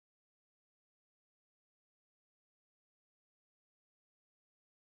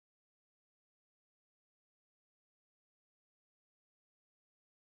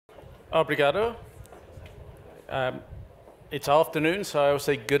Obrigado. It's afternoon, so I will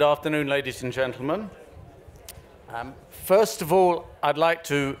say good afternoon, ladies and gentlemen. First of all, I'd like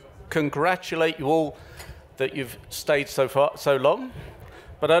to congratulate you all that you've stayed so long,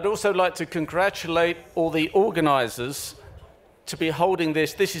 but I'd also like to congratulate all the organizers to be holding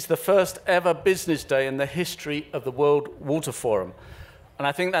this. This is the first ever business day in the history of the World Water Forum. And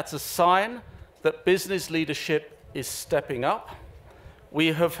I think that's a sign that business leadership is stepping up.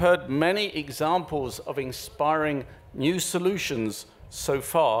 We have heard many examples of inspiring new solutions so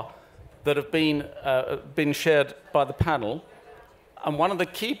far that have been shared by the panel. And one of the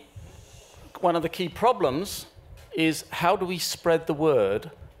key problems is, how do we spread the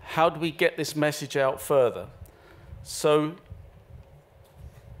word? How do we get this message out further? So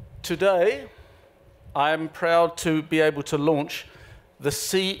today, I am proud to be able to launch the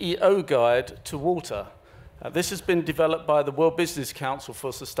CEO Guide to Water. This has been developed by the World Business Council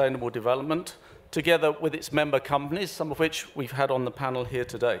for Sustainable Development, together with its member companies, some of which we've had on the panel here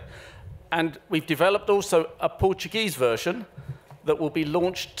today. And we've developed also a Portuguese version that will be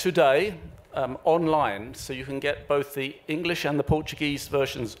launched today online, so you can get both the English and the Portuguese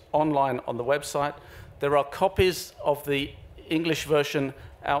versions online on the website. There are copies of the English version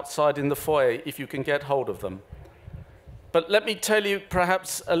outside in the foyer if you can get hold of them. But let me tell you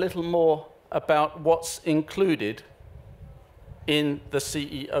perhaps a little more about what's included in the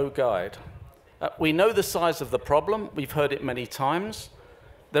CEO Guide. We know the size of the problem. We've heard it many times.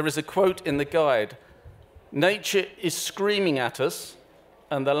 There is a quote in the guide: "Nature is screaming at us,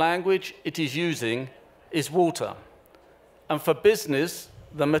 and the language it is using is water." And for business,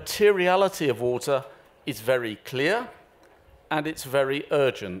 the materiality of water is very clear, and it's very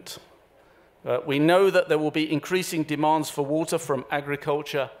urgent. We know that there will be increasing demands for water from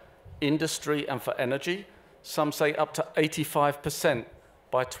agriculture, industry, and for energy. Some say up to 85%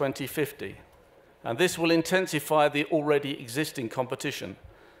 by 2050. And this will intensify the already existing competition.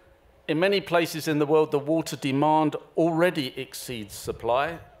 In many places in the world, the water demand already exceeds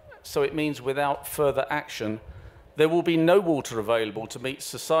supply, so it means without further action, there will be no water available to meet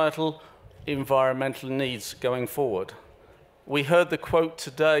societal, environmental needs going forward. We heard the quote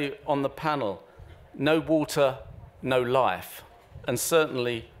today on the panel: "No water, no life," and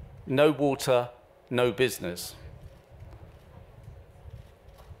certainly no water, no business.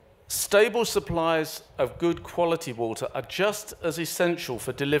 Stable supplies of good quality water are just as essential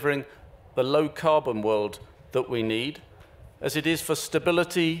for delivering the low carbon world that we need as it is for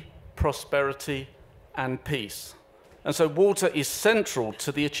stability, prosperity, and peace. And so water is central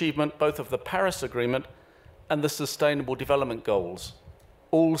to the achievement both of the Paris Agreement and the Sustainable Development Goals,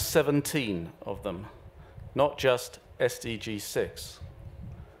 all 17 of them, not just SDG 6.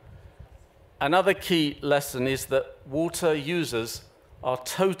 Another key lesson is that water users are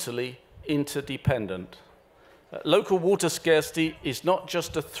totally interdependent. Local water scarcity is not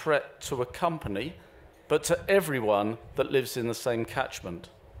just a threat to a company, but to everyone that lives in the same catchment.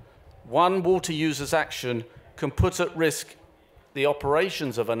 One water user's action can put at risk the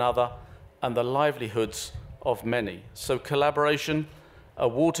operations of another and the livelihoods of many. So collaboration, a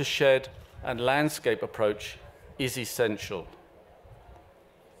watershed and landscape approach is essential.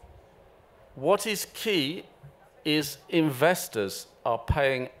 What is key is investors are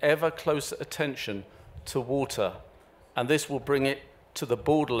paying ever closer attention to water, and this will bring it to the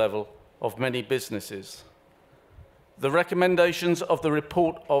board level of many businesses. The recommendations of the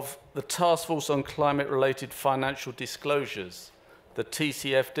report of the Task Force on Climate-Related Financial Disclosures, the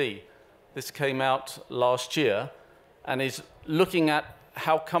TCFD, this came out last year, and is looking at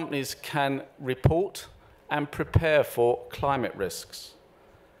how companies can report and prepare for climate risks.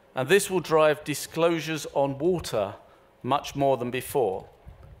 And this will drive disclosures on water much more than before,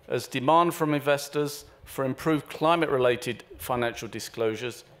 as demand from investors for improved climate-related financial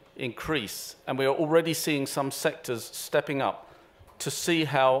disclosures increase. And we are already seeing some sectors stepping up to see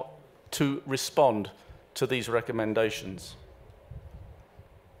how to respond to these recommendations.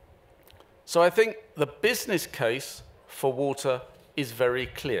 So I think the business case for water is very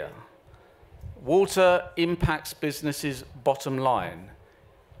clear. Water impacts businesses' bottom line.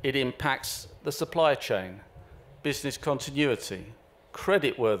 It impacts the supply chain, business continuity,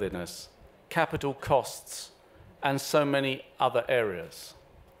 creditworthiness, capital costs, and so many other areas.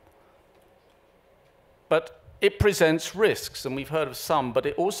 But it presents risks, and we've heard of some, but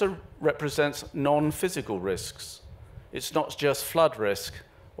it also represents non-physical risks. It's not just flood risk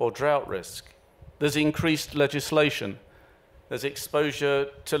or drought risk. There's increased legislation. There's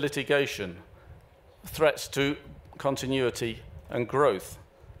exposure to litigation, threats to continuity and growth.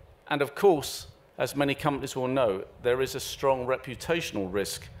 And of course, as many companies will know, there is a strong reputational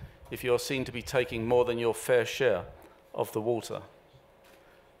risk if you're seen to be taking more than your fair share of the water.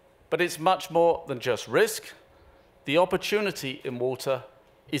 But it's much more than just risk. The opportunity in water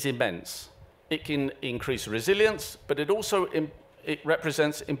is immense. It can increase resilience, but it also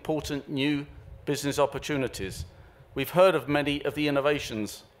represents important new business opportunities. We've heard of many of the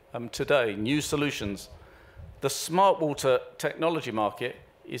innovations today, new solutions. The smart water technology market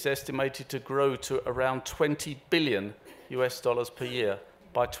is estimated to grow to around $20 billion per year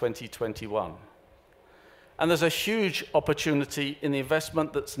by 2021. And there's a huge opportunity in the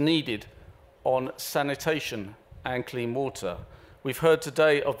investment that's needed on sanitation and clean water. We've heard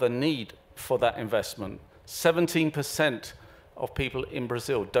today of the need for that investment. 17% of people in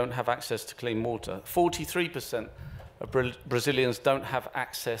Brazil don't have access to clean water. 43% of Brazilians don't have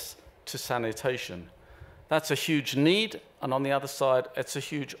access to sanitation. That's a huge need, and on the other side, it's a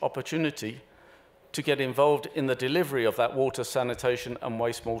huge opportunity to get involved in the delivery of that water, sanitation, and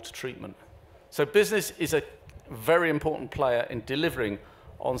wastewater treatment. So business is a very important player in delivering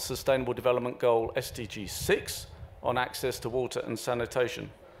on Sustainable Development Goal SDG 6 on access to water and sanitation.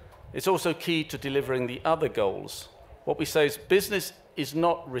 It's also key to delivering the other goals. What we say is business is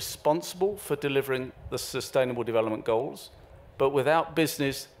not responsible for delivering the Sustainable Development Goals, but without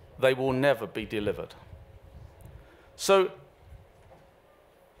business, they will never be delivered. So,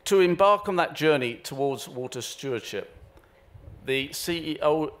 to embark on that journey towards water stewardship, the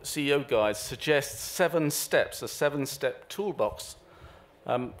CEO Guide suggests 7 steps, a 7-step toolbox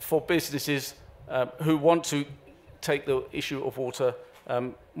for businesses who want to take the issue of water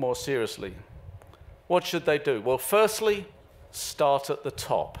more seriously. What should they do? Well, firstly, start at the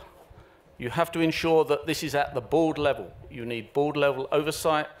top. You have to ensure that this is at the board level. You need board level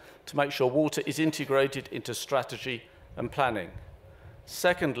oversight to make sure water is integrated into strategy and planning.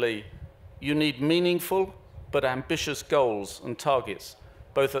 Secondly, you need meaningful but ambitious goals and targets,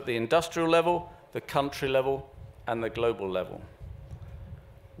 both at the industrial level, the country level, and the global level.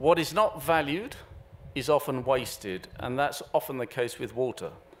 What is not valued is often wasted, and that's often the case with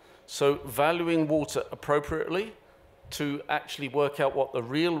water. So valuing water appropriately to actually work out what the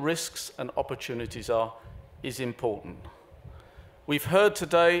real risks and opportunities are is important. We've heard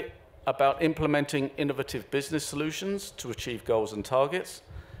today about implementing innovative business solutions to achieve goals and targets.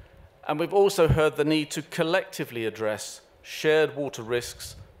 And we've also heard the need to collectively address shared water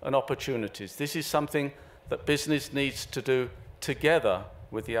risks and opportunities. This is something that business needs to do together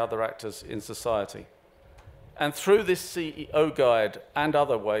with the other actors in society. And through this CEO Guide and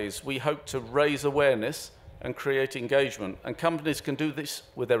other ways, we hope to raise awareness and create engagement. And companies can do this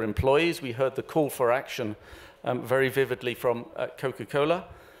with their employees. We heard the call for action very vividly from Coca-Cola.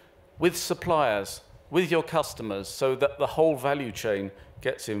 With suppliers, with your customers, so that the whole value chain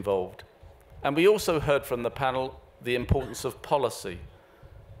gets involved. And we also heard from the panel the importance of policy.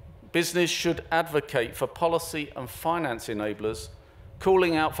 Business should advocate for policy and finance enablers,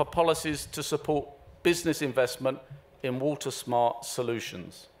 calling out for policies to support business investment in water-smart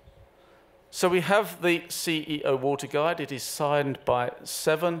solutions. So we have the CEO Water Guide. It is signed by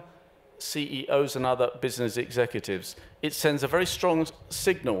 7 CEOs and other business executives. It sends a very strong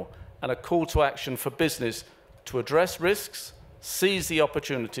signal and a call to action for business to address risks, seize the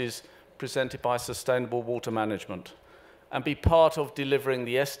opportunities presented by sustainable water management, and be part of delivering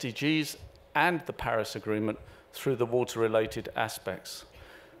the SDGs and the Paris Agreement through the water-related aspects.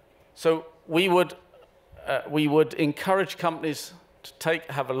 So we would encourage companies to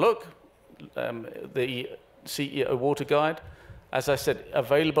have a look. The CEO Water Guide, as I said,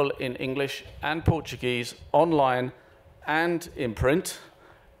 available in English and Portuguese, online and in print,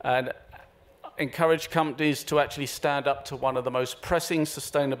 and encourage companies to actually stand up to one of the most pressing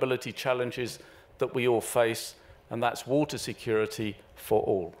sustainability challenges that we all face, and that's water security for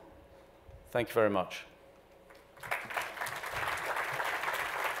all. Thank you very much.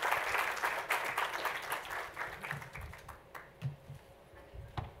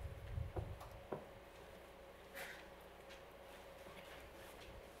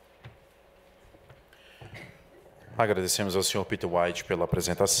 Agradecemos ao Sr. Peter White pela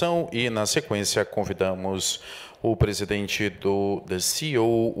apresentação e, na sequência, convidamos o presidente da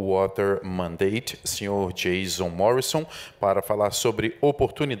CEO Water Mandate, Sr. Jason Morrison, para falar sobre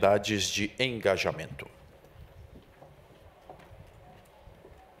oportunidades de engajamento.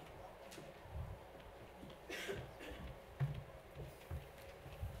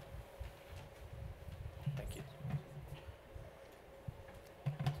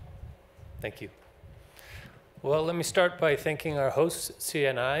 Thank you. Well, let me start by thanking our host,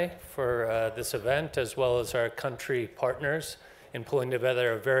 CNI, for this event, as well as our country partners in pulling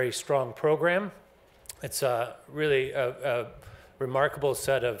together a very strong program. It's really a remarkable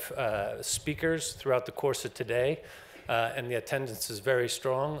set of speakers throughout the course of today, and the attendance is very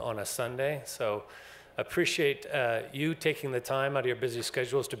strong on a Sunday. So appreciate you taking the time out of your busy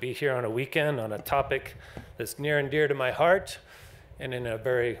schedules to be here on a weekend on a topic that's near and dear to my heart and in a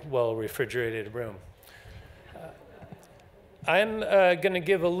very well-refrigerated room. I'm going to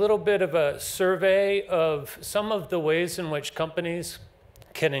give a little bit of a survey of some of the ways in which companies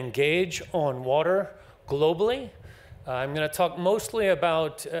can engage on water globally. I'm going to talk mostly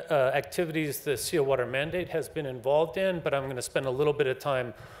about activities the Sea Water Mandate has been involved in, but I'm going to spend a little bit of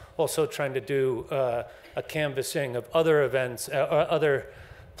time also trying to do a canvassing of other events, other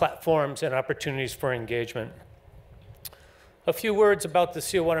platforms and opportunities for engagement. A few words about the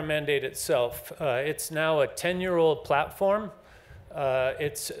Sea Water Mandate itself. It's now a 10-year-old platform.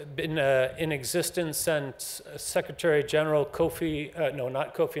 It's been in existence since Secretary General Ban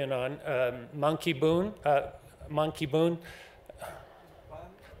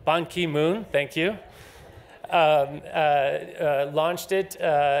Ki-moon, thank you, launched it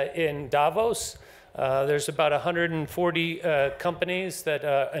in Davos. There's about 140 companies that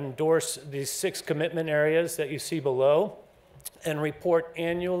endorse these 6 commitment areas that you see below and report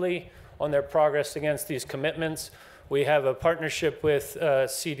annually on their progress against these commitments. We have a partnership with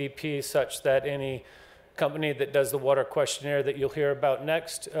CDP such that any company that does the water questionnaire that you'll hear about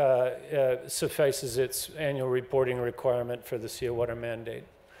next suffices its annual reporting requirement for the Sea Water Mandate.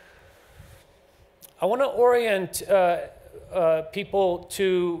 I want to orient people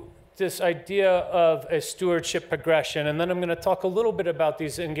to this idea of a stewardship progression, and then I'm going to talk a little bit about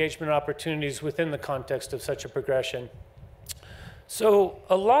these engagement opportunities within the context of such a progression. So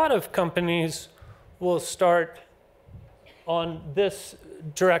a lot of companies will start on this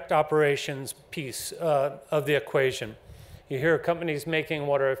direct operations piece of the equation. You hear companies making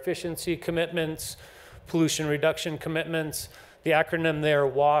water efficiency commitments, pollution reduction commitments. The acronym there,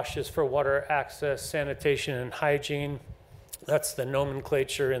 WASH, is for water access, sanitation, and hygiene. That's the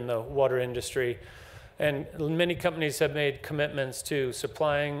nomenclature in the water industry. And many companies have made commitments to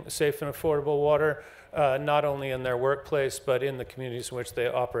supplying safe and affordable water, not only in their workplace, but in the communities in which they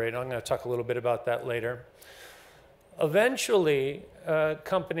operate. I'm going to talk a little bit about that later. Eventually,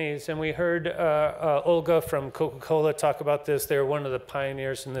 companies, and we heard Olga from Coca-Cola talk about this, they're one of the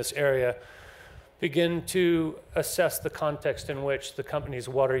pioneers in this area, begin to assess the context in which the company's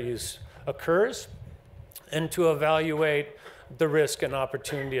water use occurs and to evaluate the risk and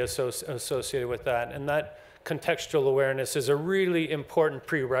opportunity associated with that. And that contextual awareness is a really important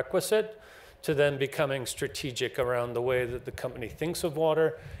prerequisite to then becoming strategic around the way that the company thinks of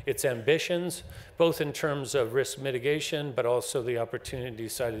water, its ambitions, both in terms of risk mitigation, but also the opportunity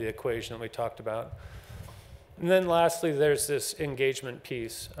side of the equation that we talked about. And then lastly, there's this engagement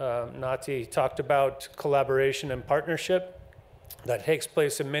piece. Nati talked about collaboration and partnership. That takes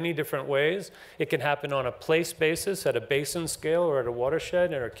place in many different ways. It can happen on a place basis, at a basin scale, or at a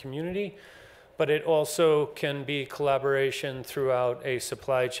watershed, or a community. But it also can be collaboration throughout a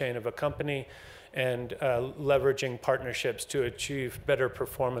supply chain of a company and leveraging partnerships to achieve better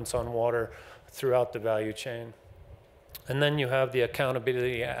performance on water throughout the value chain. And then you have the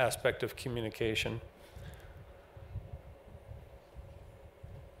accountability aspect of communication.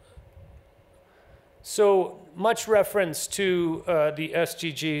 So much reference to the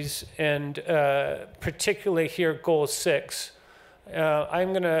SDGs and particularly here Goal 6. I'm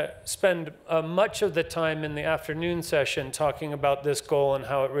going to spend much of the time in the afternoon session talking about this goal and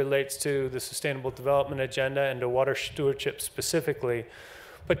how it relates to the Sustainable Development Agenda and to water stewardship specifically.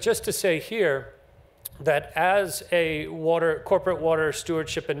 But just to say here that as a corporate water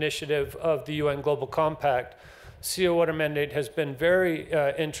stewardship initiative of the UN Global Compact, Sea Water Mandate has been very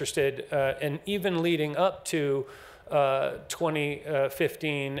interested in even leading up to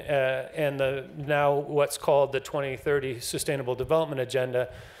 2015 and now what's called the 2030 Sustainable Development Agenda.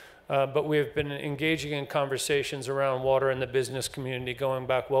 But we've been engaging in conversations around water in the business community going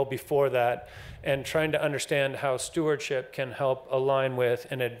back well before that and trying to understand how stewardship can help align with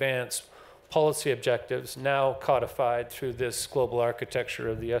and advance policy objectives now codified through this global architecture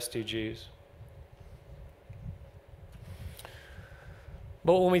of the SDGs.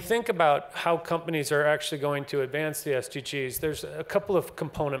 But when we think about how companies are actually going to advance the SDGs, there's a couple of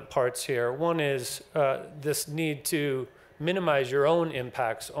component parts here. One is this need to minimize your own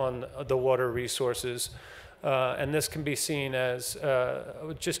impacts on the water resources. And this can be seen as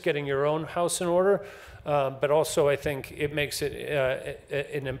just getting your own house in order. But also, I think it makes it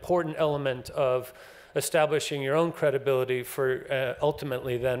an important element of establishing your own credibility for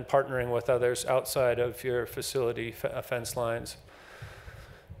ultimately then partnering with others outside of your facility fence lines.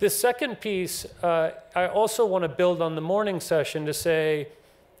 This second piece, I also want to build on the morning session to say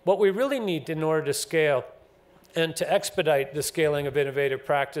what we really need in order to scale and to expedite the scaling of innovative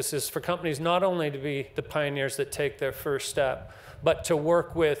practices for companies not only to be the pioneers that take their first step, but to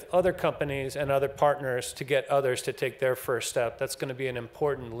work with other companies and other partners to get others to take their first step. That's going to be an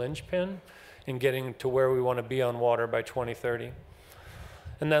important linchpin in getting to where we want to be on water by 2030.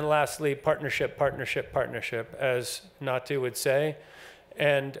 And then lastly, partnership, partnership, partnership, as Natu would say.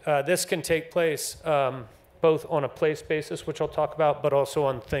 And this can take place both on a place basis, which I'll talk about, but also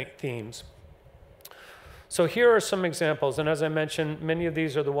on themes. So here are some examples, and as I mentioned, many of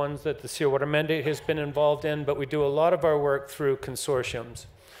these are the ones that the Sea Water Mandate has been involved in, but we do a lot of our work through consortiums.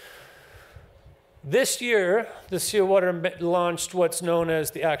 This year, the Sea Water launched what's known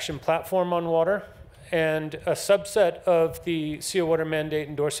as the Action Platform on Water, and a subset of the Sea Water Mandate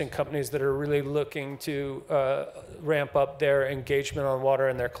endorsing companies that are really looking to ramp up their engagement on water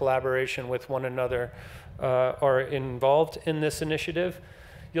and their collaboration with one another are involved in this initiative.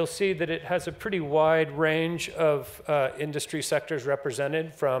 You'll see that it has a pretty wide range of industry sectors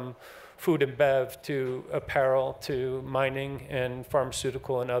represented, from food and bev to apparel to mining and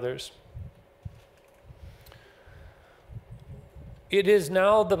pharmaceutical and others. It is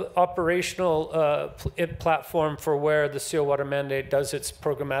now the operational platform for where the Sea Water Mandate does its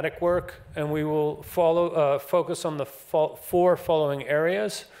programmatic work, and we will focus on the four following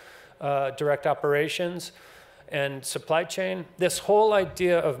areas: direct operations and supply chain. This whole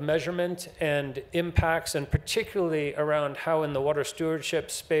idea of measurement and impacts, and particularly around how in the water stewardship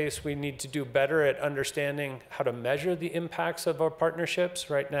space we need to do better at understanding how to measure the impacts of our partnerships.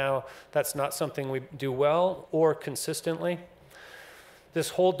 Right now, that's not something we do well or consistently.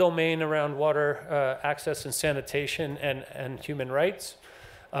 This whole domain around water access and sanitation and human rights.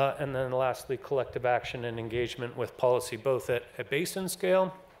 And then lastly, collective action and engagement with policy, both at a basin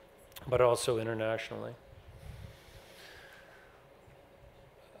scale, but also internationally.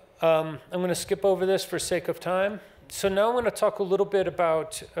 I'm going to skip over this for sake of time. So now I'm going to talk a little bit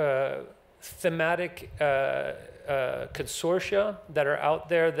about thematic consortia that are out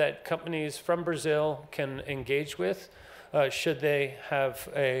there that companies from Brazil can engage with should they have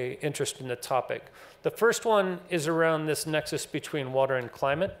an interest in the topic. The first one is around this nexus between water and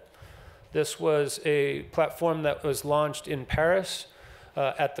climate. This was a platform that was launched in Paris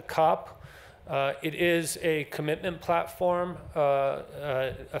at the COP. It is a commitment platform,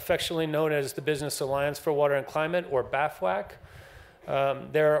 affectionately known as the Business Alliance for Water and Climate, or BAFWAC.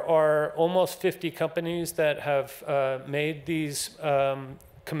 There are almost 50 companies that have made these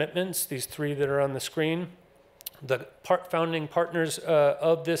commitments, these three that are on the screen. The founding partners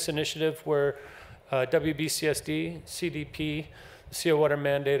of this initiative were WBCSD, CDP, the Sea Water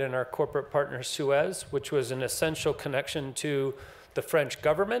Mandate, and our corporate partner Suez, which was an essential connection to the French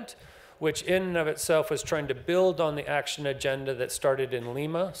government, which in and of itself was trying to build on the action agenda that started in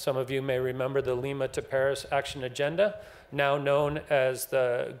Lima. Some of you may remember the Lima to Paris Action Agenda, now known as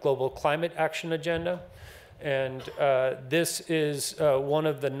the Global Climate Action Agenda. And this is one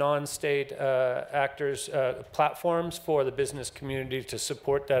of the non-state actors' platforms for the business community to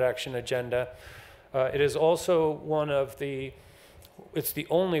support that action agenda. It is also one of the, it's the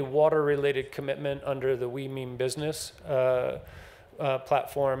only water-related commitment under the We Mean Business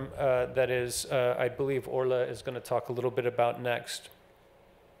platform that is, I believe Orla is going to talk a little bit about next.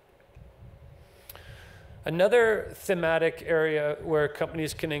 Another thematic area where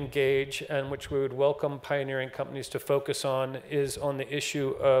companies can engage, and which we would welcome pioneering companies to focus on, is on the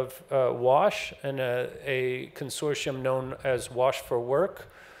issue of WASH and a consortium known as WASH for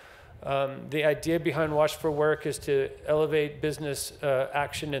Work. The idea behind WASH for Work is to elevate business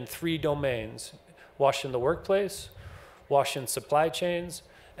action in three domains: WASH in the workplace, WASH in supply chains,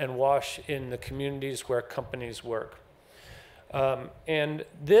 and WASH in the communities where companies work. And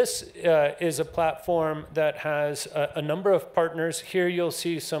this is a platform that has a number of partners. Here you'll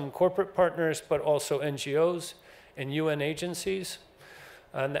see some corporate partners, but also NGOs and UN agencies.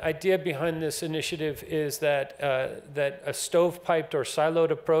 And the idea behind this initiative is that, that a stovepiped or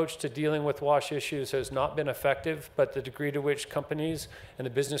siloed approach to dealing with WASH issues has not been effective, but the degree to which companies and the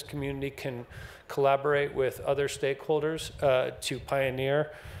business community can collaborate with other stakeholders to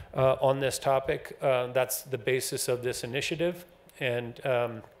pioneer on this topic, that's the basis of this initiative. And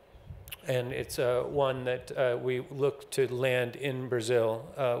it's one that we look to land in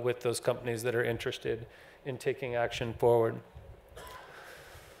Brazil with those companies that are interested in taking action forward.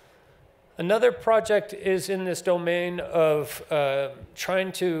 Another project is in this domain of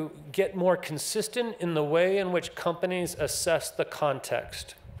trying to get more consistent in the way in which companies assess the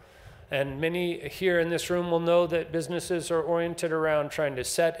context. And many here in this room will know that businesses are oriented around trying to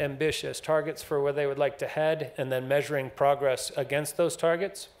set ambitious targets for where they would like to head and then measuring progress against those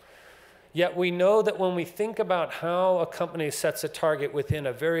targets. Yet we know that when we think about how a company sets a target within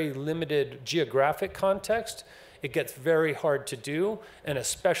a very limited geographic context, it gets very hard to do, and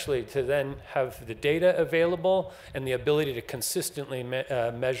especially to then have the data available and the ability to consistently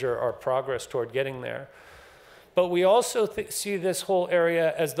measure our progress toward getting there. But we also see this whole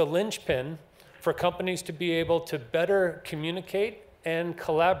area as the linchpin for companies to be able to better communicate and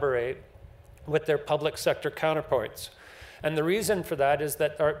collaborate with their public sector counterparts. And the reason for that is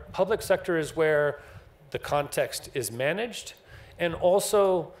that our public sector is where the context is managed, and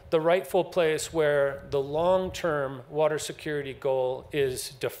also the rightful place where the long-term water security goal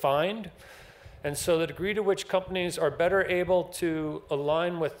is defined. And so the degree to which companies are better able to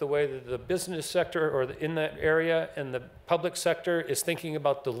align with the way that the business sector or in that area and the public sector is thinking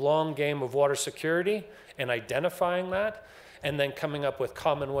about the long game of water security and identifying that, and then coming up with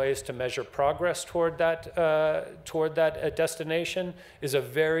common ways to measure progress toward that destination is a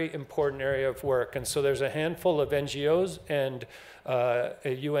very important area of work. And so there's a handful of NGOs and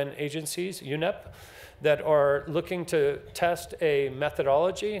UN agencies, UNEP, that are looking to test a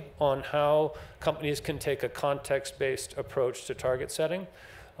methodology on how companies can take a context-based approach to target setting.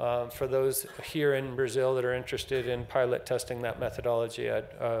 For those here in Brazil that are interested in pilot testing that methodology,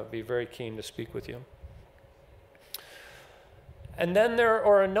 I'd be very keen to speak with you. And then there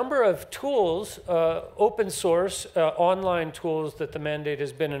are a number of tools, open source, online tools that the mandate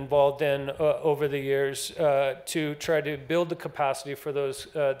has been involved in over the years to try to build the capacity for those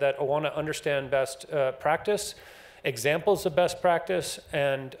that want to understand best practice, examples of best practice,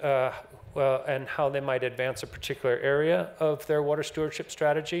 and how they might advance a particular area of their water stewardship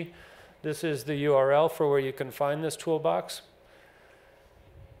strategy. This is the URL for where you can find this toolbox.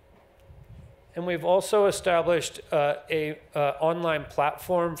 And we've also established an online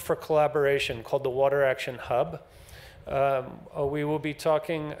platform for collaboration called the Water Action Hub. We will be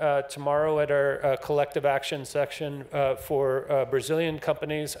talking tomorrow at our collective action section for Brazilian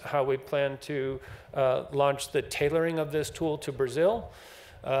companies, how we plan to launch the tailoring of this tool to Brazil.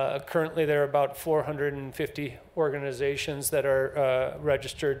 Currently, there are about 450 organizations that are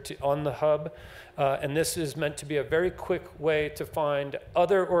registered on the hub. And this is meant to be a very quick way to find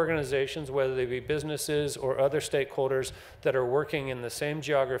other organizations, whether they be businesses or other stakeholders that are working in the same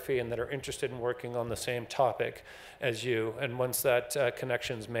geography and that are interested in working on the same topic as you. And once that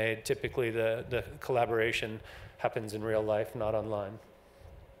connection's made, typically the collaboration happens in real life, not online.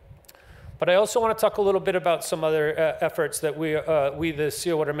 But I also want to talk a little bit about some other efforts that we, the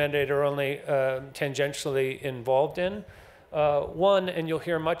CO Water Mandate, are only tangentially involved in. One, and you'll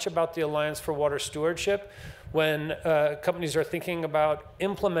hear much about the Alliance for Water Stewardship, when companies are thinking about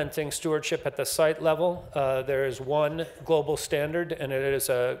implementing stewardship at the site level, there is one global standard, and it is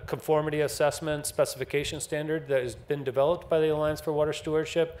a conformity assessment specification standard that has been developed by the Alliance for Water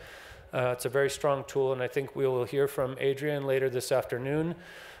Stewardship. It's a very strong tool, and I think we will hear from Adrian later this afternoon,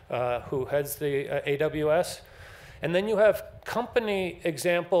 who heads the AWS. And then you have company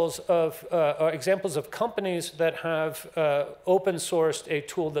examples of companies that have open sourced a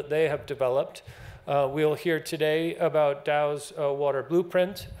tool that they have developed. We'll hear today about Dow's Water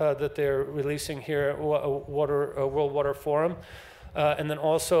Blueprint that they're releasing here at World Water Forum. And then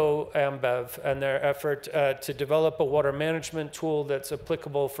also Ambev and their effort to develop a water management tool that's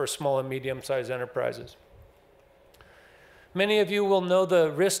applicable for small and medium-sized enterprises. Many of you will know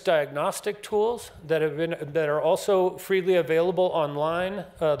the risk diagnostic tools that are also freely available online.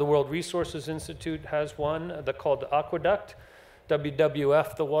 The World Resources Institute has one called Aqueduct,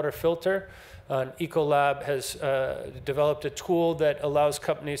 WWF, the water filter. Ecolab has developed a tool that allows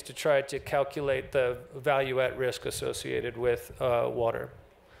companies to try to calculate the value at risk associated with water.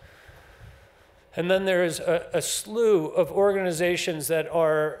 And then there is a slew of organizations that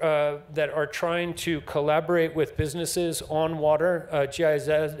are trying to collaborate with businesses on water. GIZ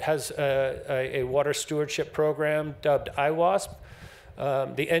has a water stewardship program dubbed IWASP.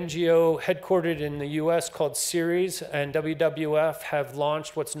 The NGO headquartered in the US called Ceres and WWF have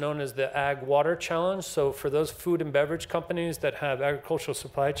launched what's known as the Ag Water Challenge. So for those food and beverage companies that have agricultural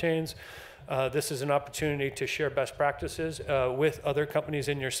supply chains, this is an opportunity to share best practices with other companies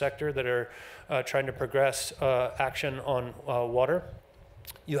in your sector that are trying to progress action on water.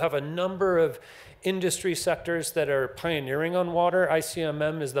 You have a number of industry sectors that are pioneering on water.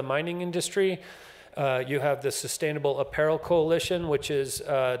 ICMM is the mining industry. You have the Sustainable Apparel Coalition, which is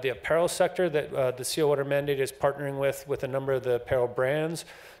the apparel sector that the CO Water Mandate is partnering with a number of the apparel brands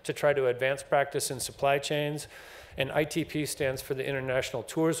to try to advance practice in supply chains. And ITP stands for the International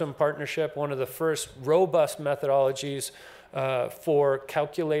Tourism Partnership, one of the first robust methodologies for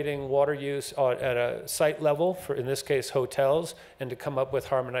calculating water use at a site level, for in this case hotels, and to come up with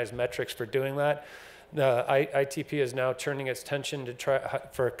harmonized metrics for doing that. The ITP is now turning its attention to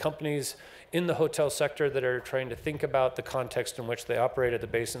for companies in the hotel sector that are trying to think about the context in which they operate at the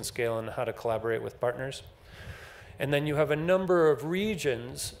basin scale and how to collaborate with partners. And then you have a number of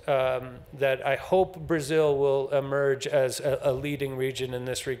regions that I hope Brazil will emerge as a leading region in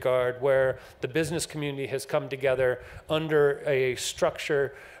this regard, where the business community has come together under a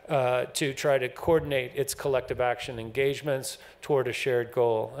structure to try to coordinate its collective action engagements toward a shared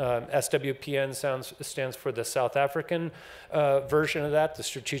goal. SWPN stands for the South African version of that, the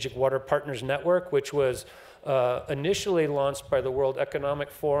Strategic Water Partners Network, which was initially launched by the World Economic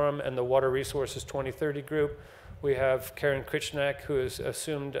Forum and the Water Resources 2030 group. We have Karen Krichnak, who has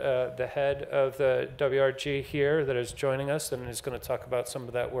assumed the head of the WRG here, that is joining us and is going to talk about some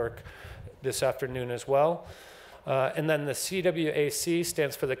of that work this afternoon as well. And then the CWAC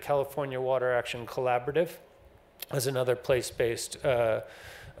stands for the California Water Action Collaborative, as another place-based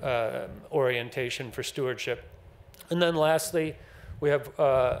orientation for stewardship. And then lastly, we have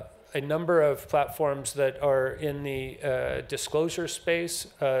a number of platforms that are in the disclosure space.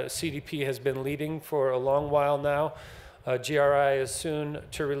 CDP has been leading for a long while now. GRI is soon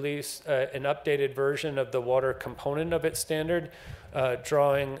to release an updated version of the water component of its standard,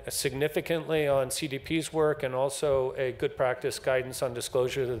 drawing significantly on CDP's work and also a good practice guidance on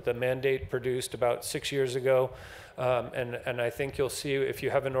disclosure that the mandate produced about 6 years ago. And I think you'll see, if you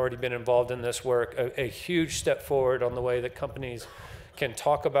haven't already been involved in this work, a huge step forward on the way that companies can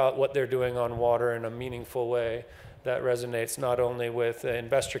talk about what they're doing on water in a meaningful way that resonates not only with the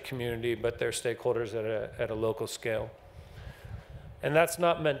investor community, but their stakeholders at a local scale. And that's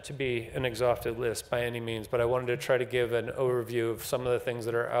not meant to be an exhaustive list by any means, but I wanted to try to give an overview of some of the things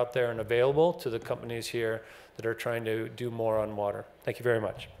that are out there and available to the companies here that are trying to do more on water. Thank you very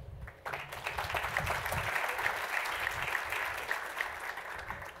much.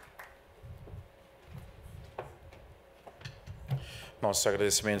 Nossos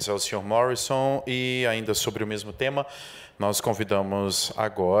agradecimentos ao Sr. Morrison, e ainda sobre o mesmo tema, nós convidamos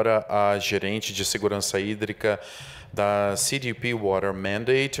agora a gerente de segurança hídrica da CDP Water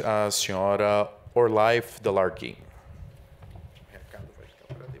Mandate, a senhora Orlife Delargui.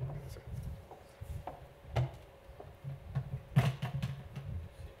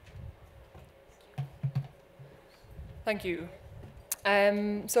 Thank you.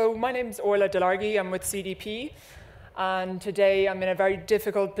 So my name is Orla Delargui. I'm with CDP. And today I'm in a very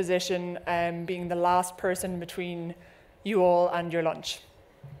difficult position, being the last person between you all and your lunch.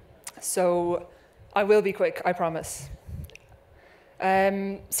 So I will be quick, I promise.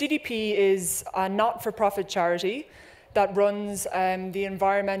 CDP is a not-for-profit charity that runs the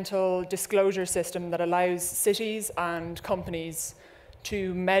environmental disclosure system that allows cities and companies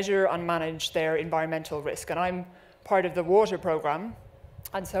to measure and manage their environmental risk. And I'm part of the water program.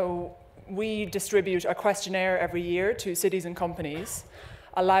 And so we distribute a questionnaire every year to cities and companies,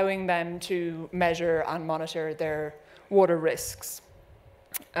 allowing them to measure and monitor their water risks.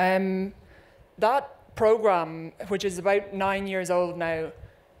 That program, which is about 9 years old now,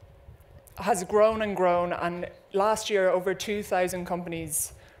 has grown and grown, and last year over 2,000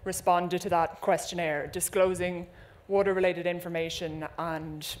 companies responded to that questionnaire, disclosing water-related information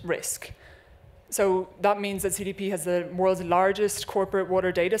and risk. So that means that CDP has the world's largest corporate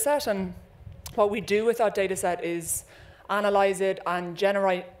water data set, and what we do with that data set is analyze it and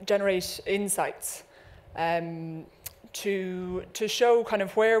generate insights to show kind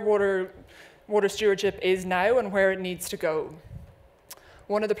of where water stewardship is now and where it needs to go.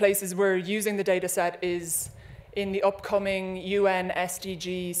 One of the places we're using the data set is in the upcoming UN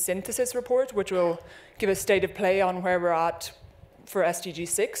SDG synthesis report, which will give a state of play on where we're at for SDG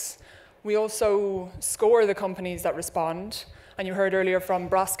 6. We also score the companies that respond. And you heard earlier from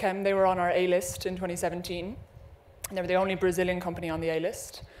Braskem, they were on our A-list in 2017. And they were the only Brazilian company on the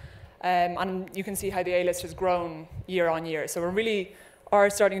A-list. And you can see how the A-list has grown year on year. So we really are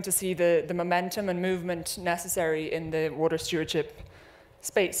starting to see the momentum and movement necessary in the water stewardship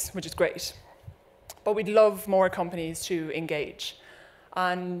space, which is great. But we'd love more companies to engage.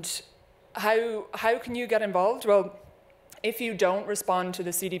 And how can you get involved? Well, if you don't respond to the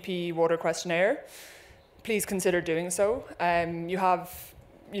CDP water questionnaire, please consider doing so. You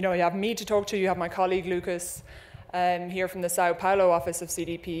have me to talk to. You have my colleague Lucas here from the Sao Paulo office of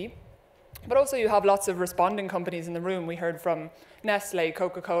CDP. But also you have lots of responding companies in the room. We heard from Nestle,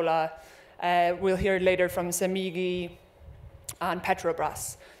 Coca-Cola. We'll hear later from Semigi, and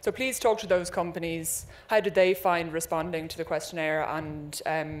Petrobras. So please talk to those companies. How did they find responding to the questionnaire? And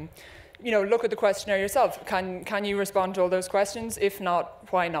look at the questionnaire yourself. Can you respond to all those questions? If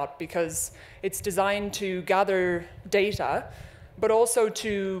not, why not? Because it's designed to gather data, but also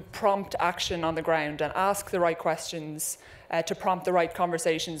to prompt action on the ground and ask the right questions to prompt the right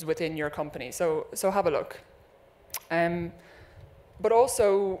conversations within your company. So have a look. But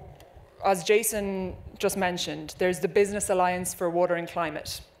also, as Jason just mentioned, there's the Business Alliance for Water and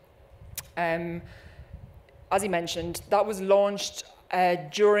Climate. As he mentioned, that was launched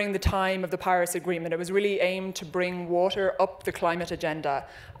during the time of the Paris Agreement. It was really aimed to bring water up the climate agenda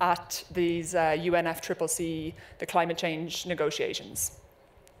at these UNFCCC, the climate change negotiations.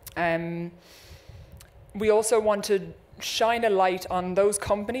 We also want to shine a light on those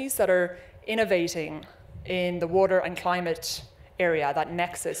companies that are innovating in the water and climate area, that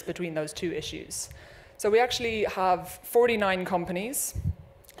nexus between those two issues. So we actually have 49 companies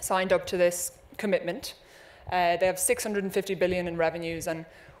signed up to this commitment. They have 650 billion in revenues, and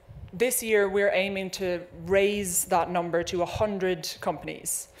this year we're aiming to raise that number to 100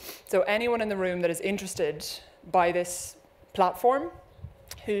 companies. So anyone in the room that is interested by this platform,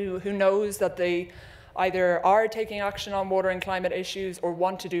 who knows that they either are taking action on water and climate issues or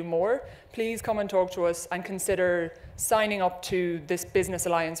want to do more, please come and talk to us and consider signing up to this Business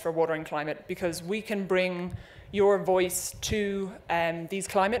Alliance for Water and Climate, because we can bring your voice to these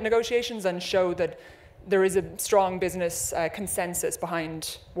climate negotiations and show that there is a strong business consensus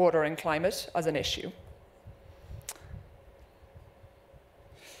behind water and climate as an issue.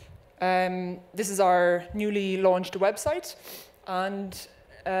 This is our newly launched website, and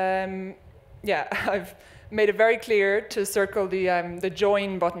I've made it very clear to circle the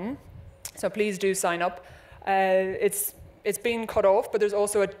join button, so please do sign up. It's been cut off, but there's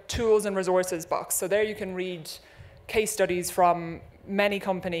also a tools and resources box. So there you can read case studies from many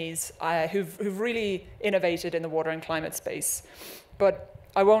companies who've really innovated in the water and climate space. But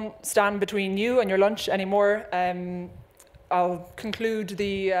I won't stand between you and your lunch anymore. I'll conclude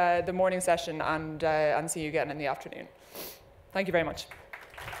the morning session and see you again in the afternoon. Thank you very much.